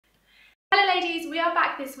ladies, we are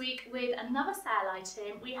back this week with another sale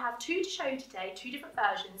item. We have two to show you today, two different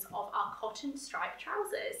versions of our cotton stripe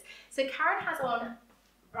trousers. So Karen has on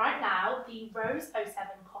right now the Rose 07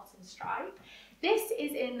 cotton stripe. This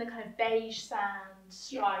is in the kind of beige sand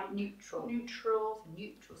stripe. Yeah, neutral. Neutral. It's a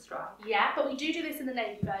neutral stripe. Yeah, but we do this in the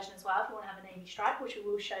navy version as well if you want to have a navy stripe, which we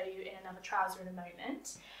will show you in another trouser in a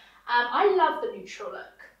moment. I love the neutral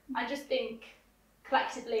look. I just think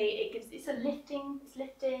collectively it's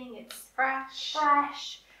lifting, it's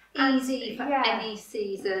fresh, easy for any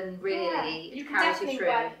season really. Yeah. You can definitely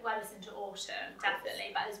wear this into autumn,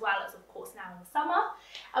 definitely, but as well as of course now in the summer.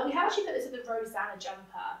 We have actually put this with the Rosanna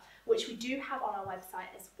jumper, which we do have on our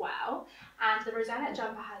website as well. And the Rosanna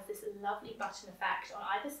jumper has this lovely button effect on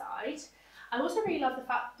either side. I also really love the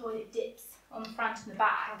fact that it dips on the front and the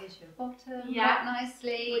back. Covers your bottom quite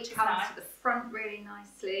nicely, which comes nice. to the front really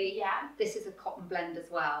nicely. Yeah. This is a cotton blend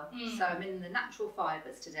as well. So I'm in the natural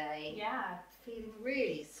fibres today. Yeah. Feeling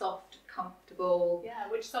really soft, comfortable. Yeah,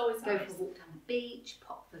 which is always Go nice. for a walk down the beach,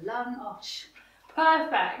 pop for lunch.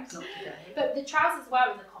 Perfect. Not today. But the trousers as well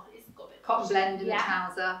with the cotton, it's got a bit of Cotton blend in the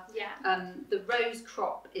trouser. Yeah. The rose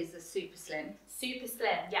crop is a super slim. Super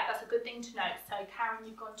slim. Yeah, that's a good thing to note. So Karen,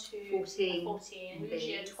 you've gone to 14 and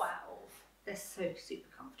usually a 12. They're so super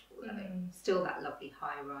comfortable though. Still that lovely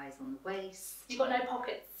high rise on the waist. You've got no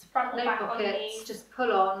pockets, front or No back pockets, underneath. just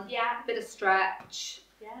pull on. Yeah. Bit of stretch.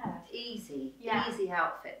 Yeah. Easy, Yeah. easy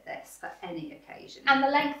outfit this for any occasion. And the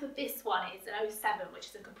length of this one is an 07, which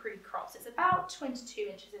is a capri crop. So it's about 22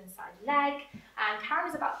 inches inside leg, and Karen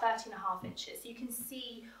is about 13.5 inches. So you can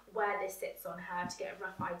see where this sits on her to get a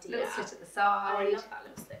rough idea. Little slit at the Oh, side. I love that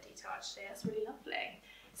little slit detail actually. That's really lovely.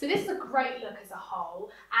 So this is a great look as a whole,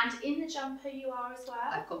 and in the jumper you are as well.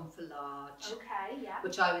 I've gone for large. Okay, yeah.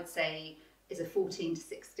 Which I would say is a 14 to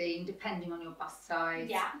 16, depending on your bust size.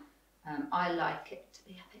 Yeah. I like it to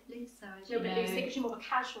be a bit looser, as A little bit loose, it gives you more of a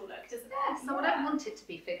casual look, doesn't it? Yeah, so I don't want it to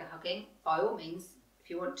be figure hugging. By all means, if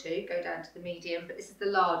you want to, go down to the medium, but this is the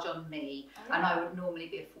large on me, and I would normally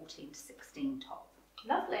be a 14 to 16 top.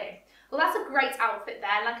 Lovely. Well, that's a great outfit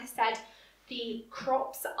there. Like I said, the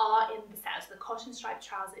crops are in the set, so the cotton striped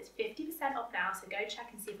trouser is 50% off now, so go check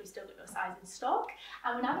and see if we've still got your size in stock.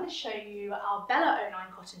 And we're now going to show you our Bella 09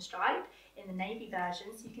 cotton stripe in the navy version,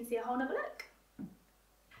 so you can see a whole nother look.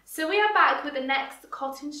 So we are back with the next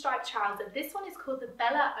cotton striped trouser. This one is called the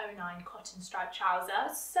Bella 09 cotton striped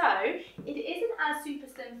trouser. So it isn't as super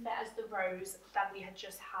slim fit as the Rose that we had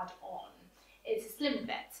just had on. It's a slim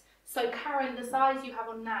fit. So Karen, the size you have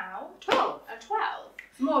on now, 12. A 12.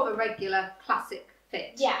 It's more of a regular classic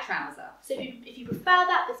fit trouser. So if you prefer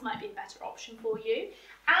that, this might be a better option for you.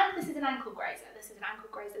 And this is an ankle grazer. This is an ankle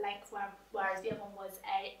grazer length, whereas the other one was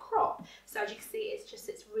a crop. So as you can see, it just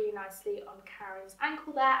sits really nicely on Karen's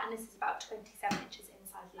ankle there, and this is about 27 inches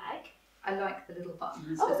inside leg. I like the little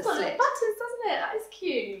buttons Oh, with it's the got slit. little buttons, doesn't it? That is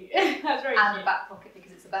cute. That's very And cute. the back pocket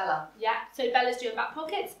because it's a Bella. Yeah, so Bella's doing back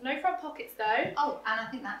pockets, no front pockets though. Oh, and I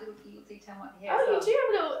think that little detail might be here. Oh, as well. you do have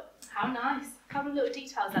a little, how nice. A couple of little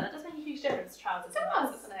details there. That does make a huge difference to trousers. It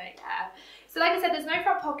does, doesn't it? Yeah. So like I said, there's no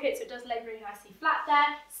front pockets, so it does lay really nicely flat there.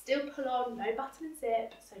 Still pull on, no button and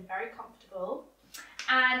zip, so very comfortable.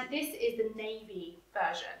 And this is the navy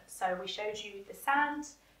version. So we showed you the sand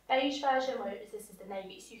beige version, whereas this is the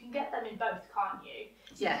navy. So you can get them in both, can't you?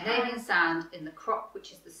 Yeah, navy and sand in the crop,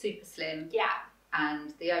 which is the super slim. Yeah.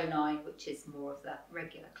 And the 09, which is more of the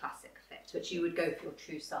regular classic fit, which you would go for your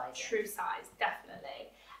true size. True size, definitely.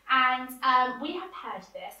 And we have paired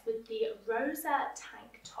this with the Rosa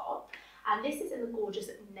tank top, and this is in the gorgeous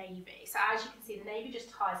navy. So as you can see, the navy just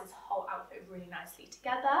ties this whole outfit really nicely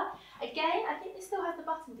together. Again, I think this still has the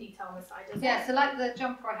button detail on the side, doesn't it? Yeah, so like the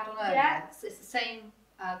jumper I had on earlier, Yeah. it's the same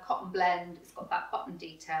cotton blend, it's got that button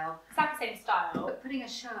detail. It's like the same style. But putting a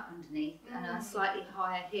shirt underneath and a slightly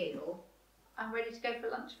higher heel, I'm ready to go for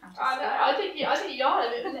lunch, Francesca. I know, I think you are a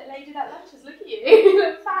bit of a lady that lunches. Look at you, you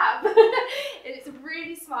look fab. It's a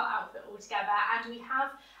really smart outfit altogether, and we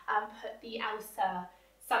have put the Elsa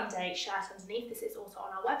Sunday shirt underneath. This is also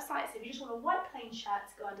on our website, so if you just want a white plain shirt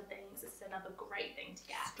to go under things, this is another great thing to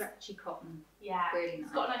get. Stretchy cotton. Yeah, really nice.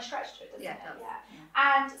 It's got a nice stretch to it, doesn't it? It does.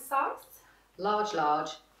 Yeah. And size? Large,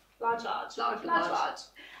 large. Large, large. Large, large.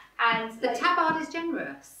 And the tabard is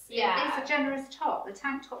generous. Yeah. It is a generous top. The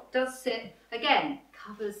tank top does sit, again,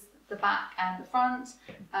 covers the back and the front.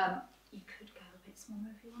 You could go a bit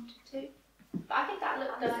smaller if you wanted to. But I think that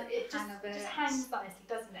look does it just hangs nicely,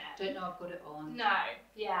 doesn't it? Don't know I've got it on. No,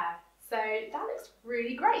 yeah. So that looks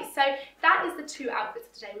really great. So that is the two outfits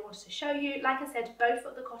of today we wanted to show you. Like I said, both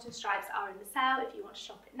of the cotton stripes are in the sale if you want to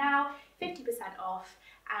shop it now. 50% off,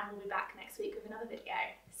 and we'll be back next week with another video.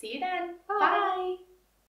 See you then. Bye. Bye.